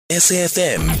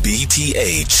SAFM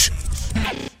BTH.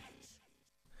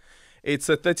 It's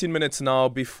 13 minutes now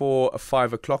before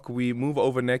 5 o'clock. We move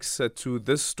over next to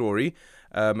this story.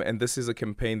 And this is a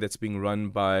campaign that's being run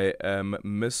by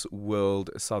Miss World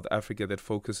South Africa that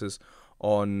focuses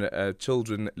on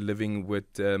children living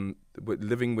with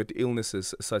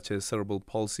illnesses such as cerebral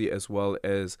palsy as well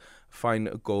as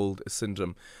Feingold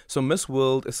syndrome. So Miss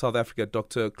World South Africa,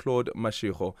 Dr. Claude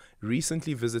Mashego,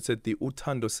 recently visited the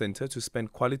Uthando Centre to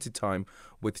spend quality time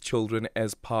with children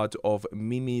as part of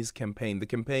Mimmie's campaign. The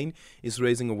campaign is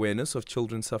raising awareness of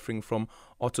children suffering from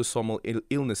autosomal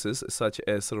illnesses such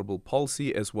as cerebral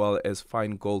palsy as well as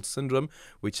Feingold syndrome,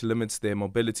 which limits their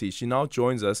mobility. She now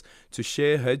joins us to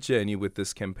share her journey with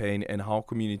this campaign and how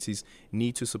communities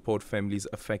need to support families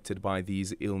affected by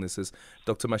these illnesses.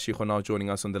 Dr. Mashego now joining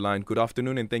us on the line. Good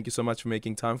afternoon, and thank you so much for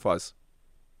making time for us.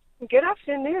 Good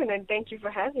afternoon, and thank you for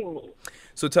having me.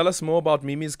 So tell us more about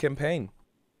Mimmie's campaign.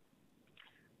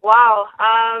 Wow,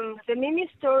 the Mimmie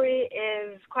story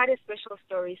is quite a special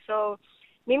story. So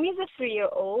Mimmie is a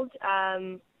 3-year-old,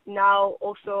 now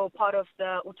also part of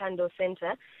the Uthando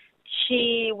Centre.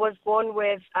 She was born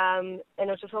with an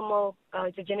autosomal,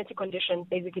 it's a genetic condition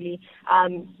basically,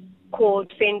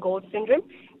 called Feingold syndrome.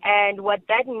 And what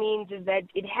that means is that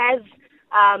it has,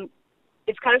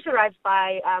 it's characterized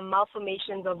by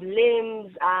malformations of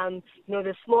limbs,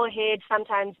 the small head,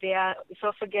 sometimes their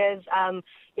esophagus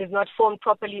is not formed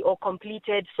properly or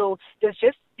completed. So there's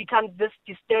just becomes this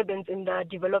disturbance in the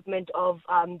development of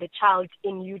the child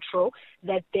in utero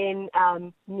that then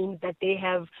means that they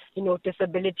have,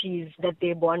 disabilities that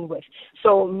they're born with.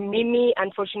 So Mimmie,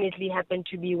 unfortunately, happened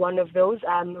to be one of those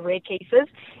rare cases.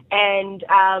 And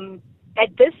at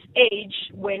this age,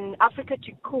 when Africa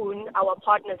Cocoon, our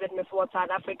partners at Miss World South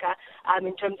Africa,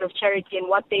 in terms of charity and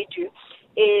what they do,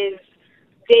 is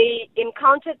they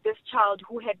encountered this child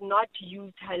who had not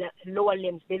used her lower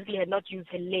limbs, basically had not used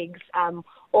her legs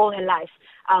all her life.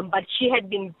 But she had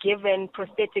been given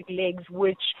prosthetic legs,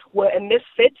 which were a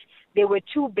misfit. They were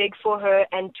too big for her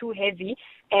and too heavy,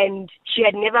 and she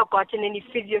had never gotten any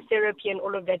physiotherapy and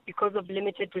all of that because of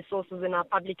limited resources in our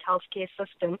public health care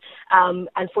system.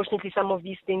 Unfortunately, some of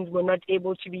these things were not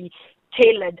able to be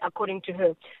tailored according to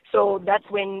her. So that's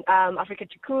when Africa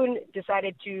Cocoon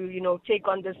decided to, take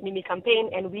on this Mimmie campaign,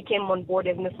 and we came on board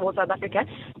as Miss World South Africa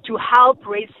to help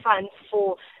raise funds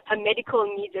for her medical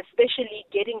needs, especially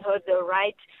getting her the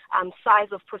right size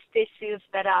of prostheses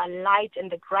that are light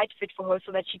and the right fit for her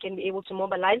so that she can be able to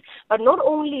mobilize. But not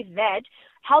only that,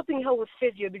 helping her with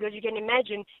physio, because you can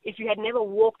imagine if you had never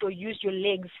walked or used your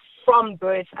legs from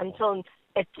birth until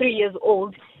at 3 years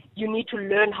old, you need to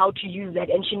learn how to use that.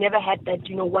 And she never had that,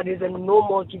 what is a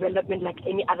normal development like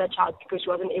any other child, because she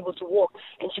wasn't able to walk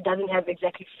and she doesn't have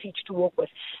exactly feet to walk with.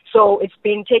 So it's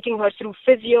been taking her through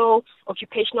physio,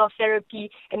 occupational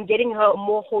therapy, and getting her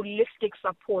more holistic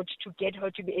support to get her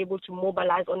to be able to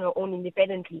mobilize on her own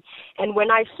independently. And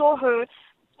when I saw her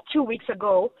 2 weeks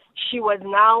ago, she was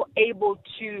now able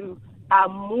to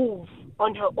move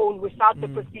on her own without the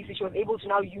prosthesis. She was able to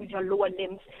now use her lower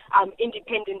limbs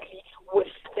independently with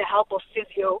the help of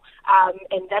physio,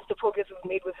 and that's the progress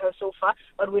we've made with her so far.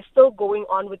 But we're still going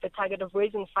on with the target of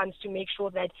raising funds to make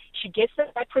sure that she gets the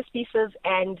right prosthesis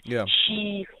and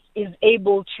she is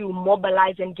able to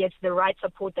mobilize and get the right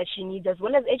support that she needs, as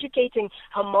well as educating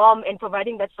her mom and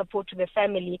providing that support to the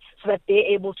family so that they're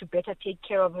able to better take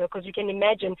care of her. Because you can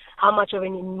imagine how much of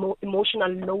an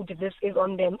emotional load this is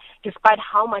on them, despite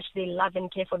how much they love and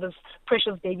care for this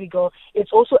precious baby girl.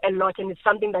 It's also a lot, and it's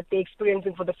something that they're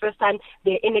experiencing for the first time.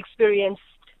 They're inexperienced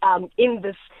in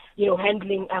this,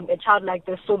 handling a child like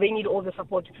this, so they need all the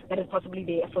support that is possibly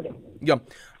there for them. Yeah.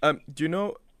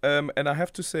 And I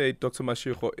have to say, Dr.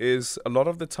 Mashego, is a lot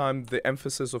of the time the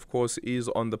emphasis, of course, is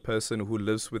on the person who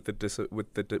lives with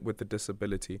the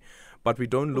disability, but we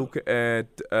don't look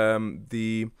at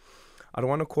I don't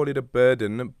want to call it a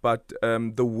burden, but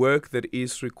the work that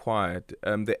is required,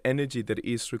 the energy that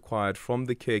is required from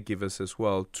the caregivers as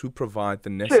well to provide the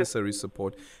necessary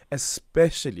support,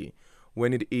 especially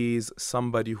when it is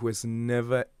somebody who has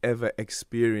never, ever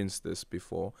experienced this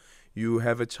before. You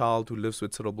have a child who lives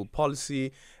with cerebral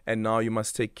palsy, and now you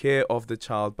must take care of the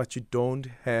child, but you don't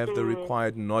have the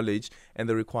required knowledge and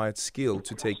the required skill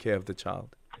to take care of the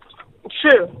child.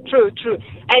 True.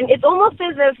 And it's almost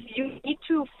as if you need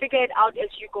to figure it out as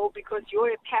you go, because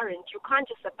you're a parent. You can't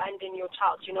just abandon your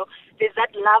child. There's that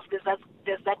love,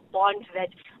 there's that bond that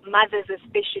mothers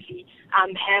especially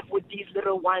have with these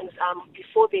little ones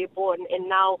before they're born. And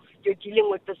now you're dealing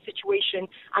with the situation.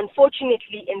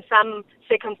 Unfortunately, in some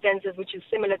circumstances, which is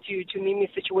similar to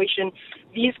Mimmie's situation,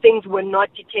 these things were not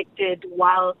detected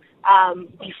while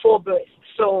before birth.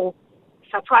 So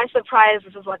surprise,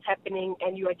 this is what's happening,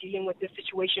 and you are dealing with this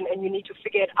situation, and you need to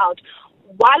figure it out.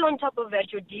 While on top of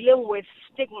that, you're dealing with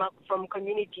stigma from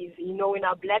communities. In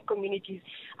our Black communities,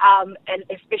 and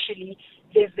especially,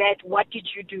 there's that, what did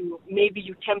you do? Maybe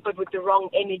you tampered with the wrong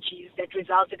energies that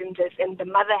resulted in this, and the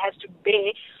mother has to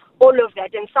bear all of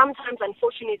that. And sometimes,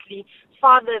 unfortunately,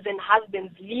 fathers and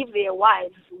husbands leave their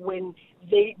wives when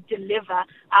they deliver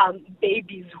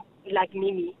babies like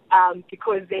Mimmie,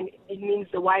 because then it means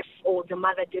the wife or the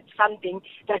mother did something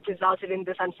that resulted in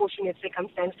this unfortunate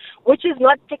circumstance, which is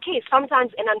not the case.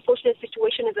 Sometimes an unfortunate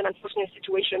situation is an unfortunate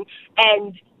situation,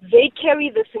 and they carry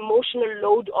this emotional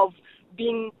load of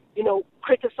being,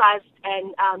 criticized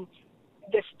and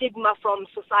the stigma from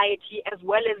society, as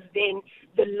well as then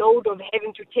the load of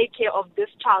having to take care of this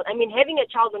child. I mean, having a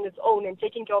child on its own and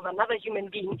taking care of another human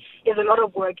being is a lot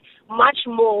of work, much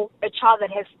more a child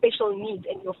that has special needs,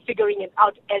 and you're figuring it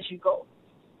out as you go.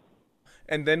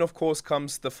 And then, of course,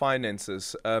 comes the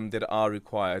finances that are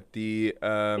required, the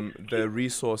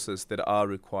resources that are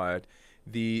required,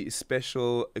 the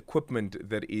special equipment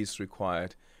that is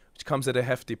required, which comes at a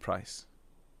hefty price.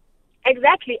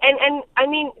 Exactly. And I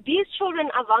mean, these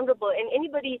children are vulnerable, and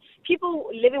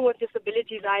people living with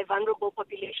disabilities are a vulnerable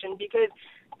population, because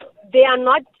they are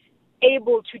not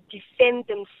able to defend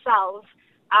themselves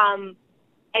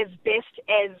as best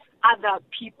as other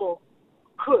people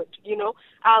could,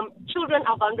 Children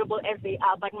are vulnerable as they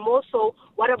are, but more so,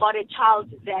 what about a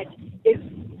child that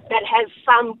has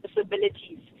some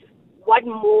disabilities? What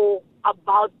more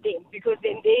about them? Because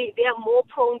then they are more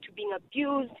prone to being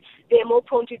abused, they're more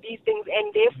prone to these things,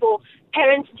 and therefore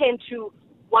parents tend to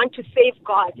want to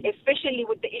safeguard, especially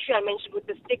with the issue I mentioned with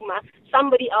the stigma.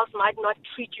 Somebody else might not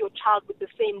treat your child with the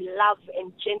same love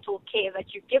and gentle care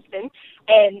that you give them,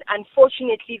 and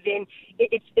unfortunately then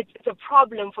it's a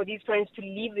problem for these parents to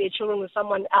leave their children with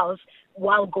someone else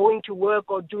while going to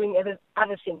work or doing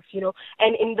other things,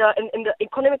 And in the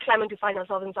economic climate we find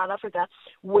ourselves in South Africa,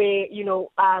 where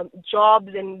jobs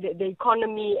and the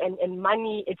economy and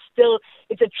money,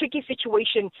 it's a tricky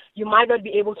situation. You might not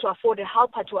be able to afford a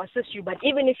helper to assist you, but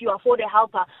even if you afford a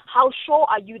helper, how sure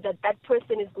are you that that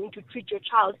person is going to treat your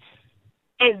child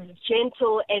as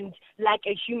gentle and like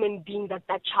a human being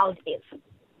that child is?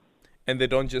 And they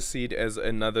don't just see it as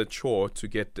another chore to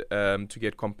get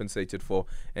compensated for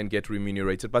and get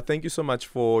remunerated. But thank you so much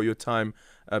for your time,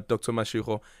 Dr.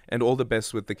 Mashego, and all the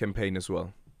best with the campaign as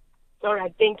well. All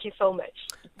right, thank you so much.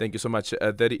 Thank you so much.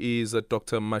 That is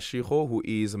Dr. Mashego, who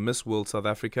is Miss World South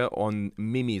Africa on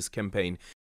Mimmie's campaign.